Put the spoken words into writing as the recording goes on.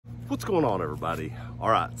What's going on, everybody? All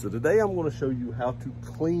right, so today I'm going to show you how to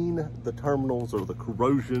clean the terminals or the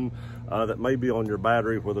corrosion that may be on your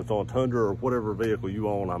battery, whether it's on Tundra or whatever vehicle you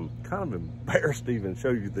own. I'm kind of embarrassed to even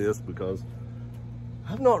show you this because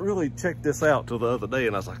I've not really checked this out till the other day,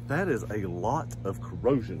 and I was like, that is a lot of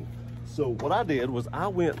corrosion. So what I did was I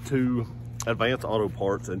went to Advanced Auto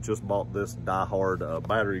Parts and just bought this Die-Hard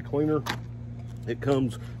battery cleaner. It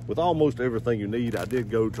comes with almost everything you need. I did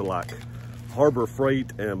go to like Harbor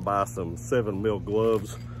Freight and buy some 7mm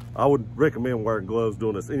gloves. I would recommend wearing gloves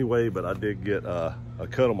doing this anyway, but I did get a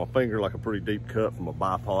cut on my finger, like a pretty deep cut from a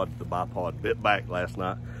bipod. The bipod bit back last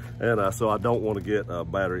night, and so I don't want to get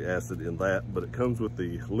battery acid in that. But it comes with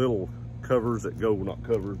the little covers that go, not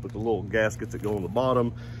covers, but the little gaskets that go on the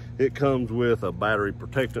bottom. It comes with a battery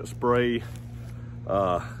protectant spray,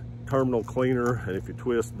 terminal cleaner, and if you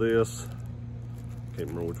twist this, can't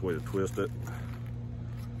remember which way to twist it,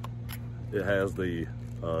 it has the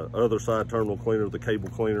other side terminal cleaner, the cable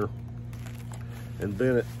cleaner. And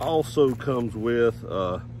then it also comes with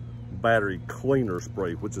battery cleaner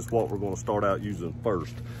spray, which is what we're going to start out using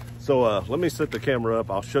first. So let me set the camera up.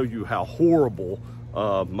 I'll show you how horrible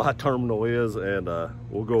my terminal is, and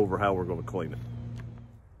we'll go over how we're going to clean it.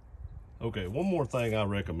 Okay, one more thing I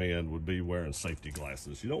recommend would be wearing safety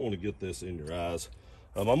glasses. You don't want to get this in your eyes.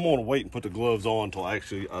 I'm going to wait and put the gloves on until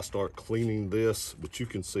actually I start cleaning this, but you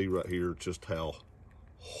can see right here just how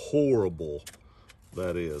horrible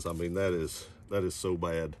that is. I mean, that is so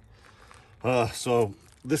bad. So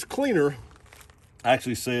this cleaner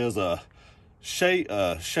actually says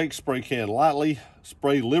shake spray can lightly,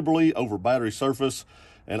 spray liberally over battery surface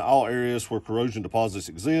and all areas where corrosion deposits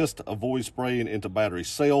exist. Avoid spraying into battery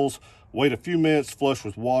cells. Wait a few minutes, flush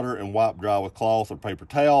with water, and wipe dry with cloth or paper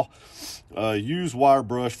towel. Use wire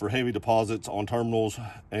brush for heavy deposits on terminals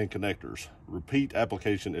and connectors. Repeat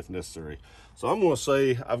application if necessary. So I'm going to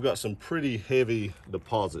say I've got some pretty heavy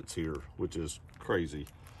deposits here, which is crazy.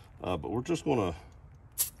 But we're just going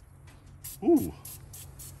to, ooh,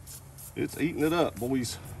 it's eating it up,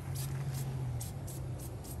 boys.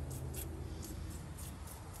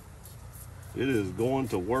 It is going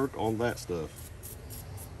to work on that stuff.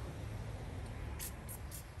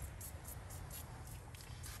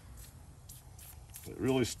 It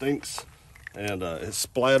really stinks, and it's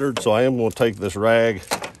splattered, so I am going to take this rag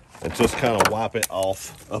and just kind of wipe it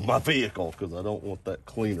off of my vehicle because I don't want that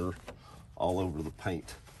cleaner all over the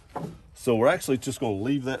paint. So we're actually just going to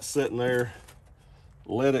leave that sitting there,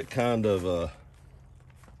 let it kind of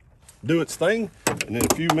do its thing, and in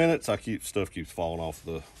a few minutes, stuff keeps falling off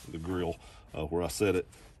the grill where I set it.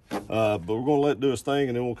 But we're going to let it do its thing,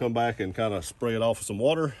 and then we'll come back and kind of spray it off with some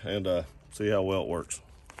water and see how well it works.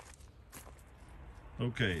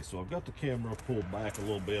 Okay, so I've got the camera pulled back a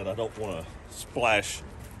little bit. I don't want to splash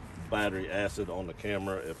battery acid on the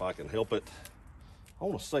camera if I can help it. I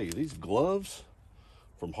want to say these gloves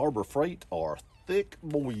from Harbor Freight are thick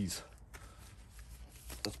boys.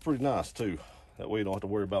 That's pretty nice too. That way you don't have to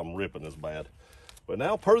worry about them ripping as bad. But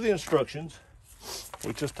now, per the instructions,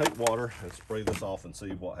 we just take water and spray this off and see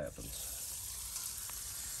what happens.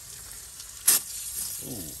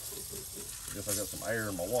 Ooh, I guess I got some air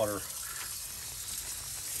in my water.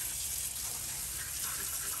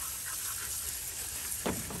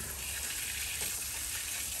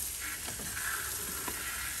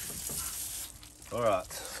 All right,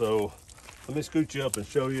 so let me scoot you up and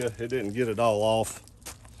show you. It didn't get it all off.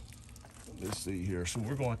 Let me see here. So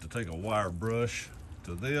we're going to have to take a wire brush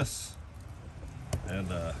to this and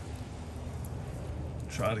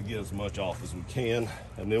try to get as much off as we can.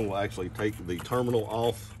 And then we'll actually take the terminal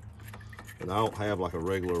off. And I don't have like a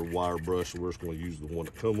regular wire brush, so we're just going to use the one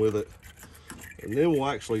that come with it. And then we'll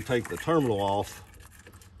actually take the terminal off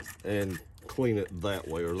and clean it that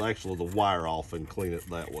way, or actually the wire off and clean it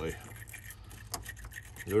that way.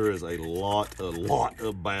 There is a lot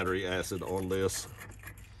of battery acid on this.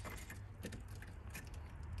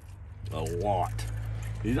 A lot.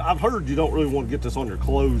 I've heard you don't really want to get this on your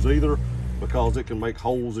clothes either because it can make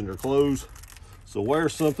holes in your clothes. So wear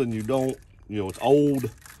something you don't, it's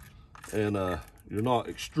old and you're not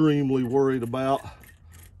extremely worried about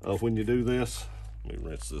when you do this. Let me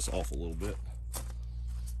rinse this off a little bit.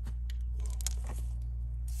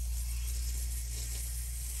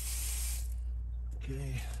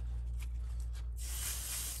 Okay,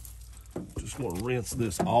 just want to rinse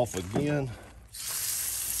this off again.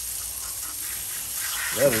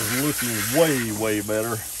 That is looking way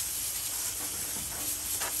better.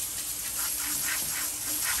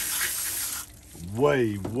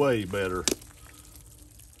 Way better.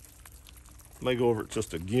 May go over it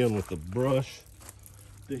just again with the brush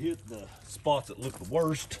to hit the spots that look the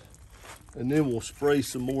worst. And then we'll spray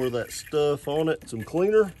some more of that stuff on it, some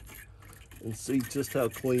cleaner, and see just how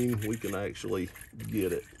clean we can actually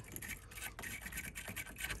get it.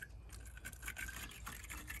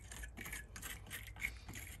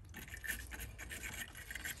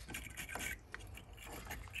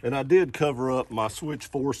 And I did cover up my switch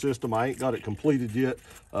 4 system. I ain't got it completed yet.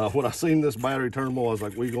 When I seen this battery terminal, I was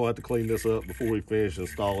like, we're gonna have to clean this up before we finish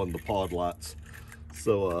installing the pod lights.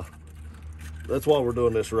 So that's why we're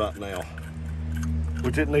doing this right now,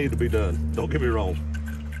 which it needed to be done, don't get me wrong.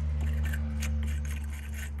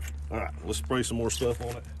 All right, let's spray some more stuff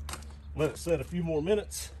on it. Let it set a few more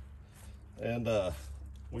minutes, and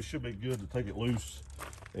we should be good to take it loose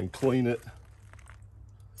and clean it.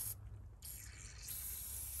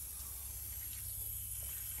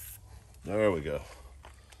 There we go.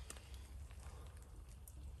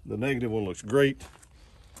 The negative one looks great.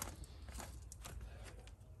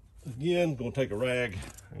 Again, gonna take a rag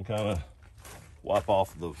and kind of wipe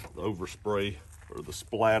off the overspray or the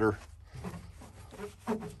splatter.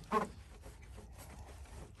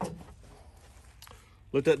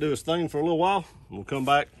 Let that do its thing for a little while. We'll come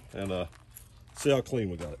back and see how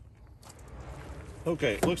clean we got it.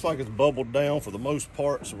 Okay, it looks like it's bubbled down for the most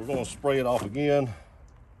part, so we're gonna spray it off again.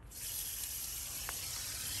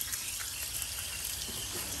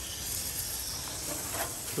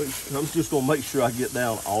 I'm just gonna make sure I get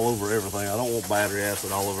down all over everything. I don't want battery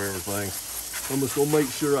acid all over everything. I'm just gonna make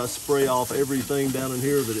sure I spray off everything down in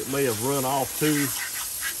here that it may have run off to.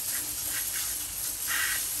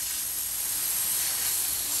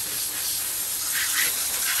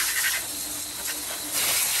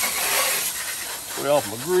 Spray off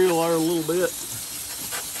my grill there a little bit.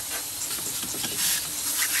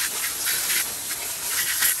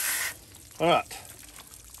 All right,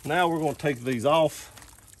 now we're gonna take these off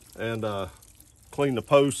and clean the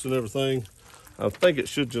posts and everything. I think it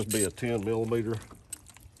should just be a 10 millimeter.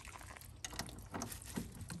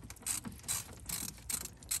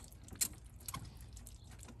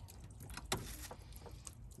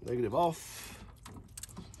 Negative off.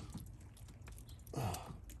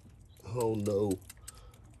 Oh no,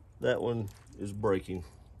 that one is breaking.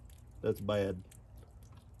 That's bad.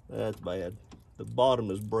 That's bad. The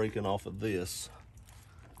bottom is breaking off of this.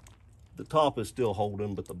 The top is still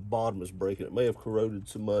holding, but the bottom is breaking. It may have corroded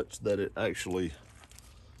so much that it actually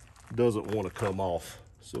doesn't want to come off.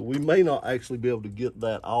 So we may not actually be able to get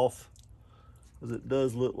that off, because it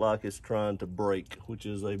does look like it's trying to break, which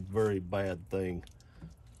is a very bad thing.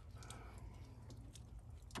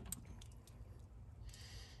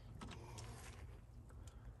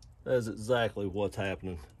 That's exactly what's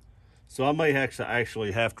happening. So I may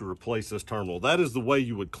actually have to replace this terminal. That is the way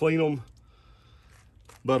you would clean them.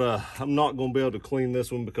 But I'm not going to be able to clean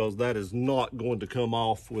this one because that is not going to come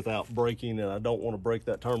off without breaking, and I don't want to break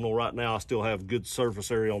that terminal right now. I still have good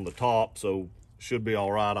surface area on the top, so should be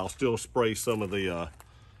all right. I'll still spray some of the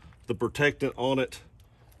protectant on it,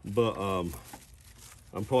 but I'm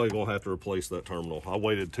probably going to have to replace that terminal. I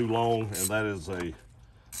waited too long, and that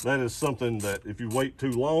is something that if you wait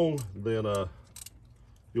too long, then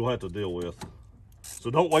you'll have to deal with.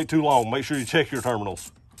 So don't wait too long. Make sure you check your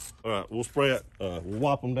terminals. All right, we'll spray it, we'll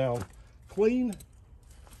wipe them down clean.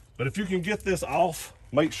 But if you can get this off,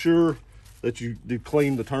 make sure that you do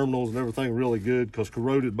clean the terminals and everything really good, because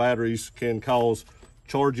corroded batteries can cause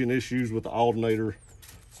charging issues with the alternator.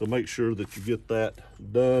 So make sure that you get that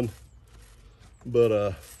done.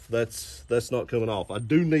 But that's not coming off. I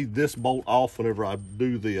do need this bolt off whenever I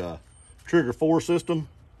do the trigger 4 system.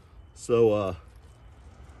 So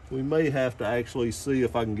we may have to actually see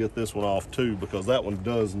if I can get this one off too, because that one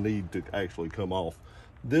does need to actually come off.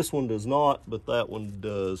 This one does not, but that one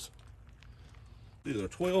does. Either a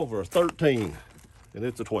 12 or a 13, and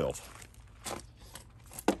it's a 12.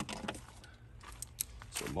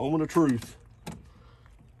 So moment of truth.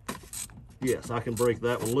 Yes, I can break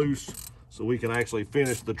that one loose so we can actually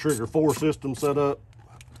finish the trigger 4 system setup,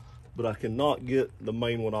 but I cannot get the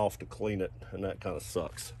main one off to clean it, and that kind of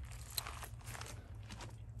sucks.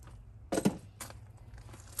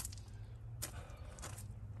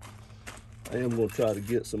 I am going to try to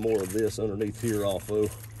get some more of this underneath here off though.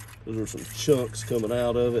 Those are some chunks coming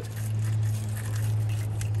out of it.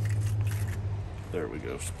 There we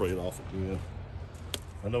go, spray it off again.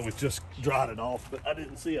 I know we just dried it off, but I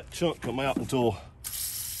didn't see that chunk come out until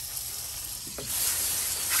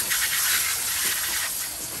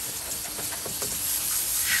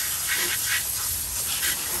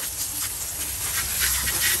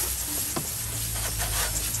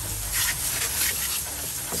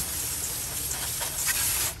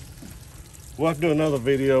we'll have to do another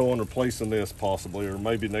video on replacing this possibly, or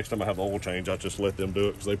maybe next time I have the oil change, I just let them do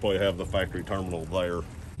it because they probably have the factory terminal there.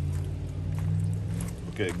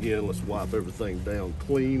 Okay, again, let's wipe everything down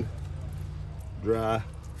clean, dry.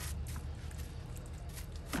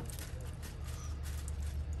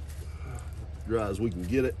 Dry as we can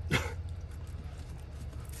get it.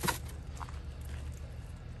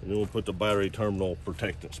 And then we'll put the battery terminal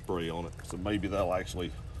protectant spray on it. So maybe that'll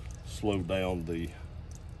actually slow down the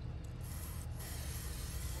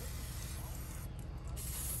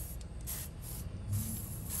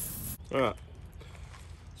all right.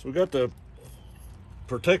 So we got the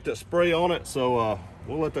protectant spray on it. So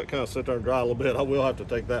we'll let that kind of sit there and dry a little bit. I will have to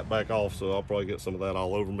take that back off, so I'll probably get some of that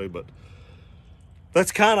all over me, but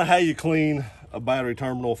that's kind of how you clean a battery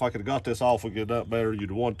terminal. If I could have got this off, we could have done it better.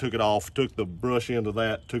 You'd want took it off, took the brush end of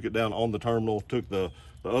that, took it down on the terminal, took the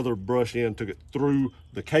other brush end, took it through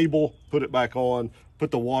the cable, put it back on,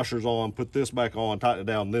 put the washers on, put this back on, tighten it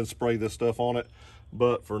down, and then spray this stuff on it.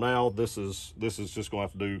 But for now, this is just gonna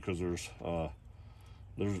have to do because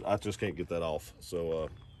I just can't get that off. So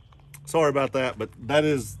sorry about that, but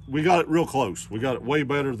we got it real close. We got it way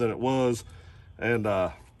better than it was, and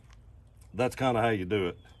that's kind of how you do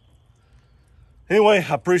it. Anyway,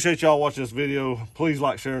 I appreciate y'all watching this video. Please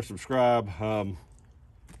like, share, and subscribe.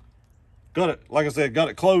 Got it, like I said, got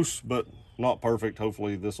it close, but not perfect.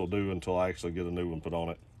 Hopefully this will do until I actually get a new one put on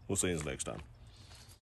it. We'll see you next time.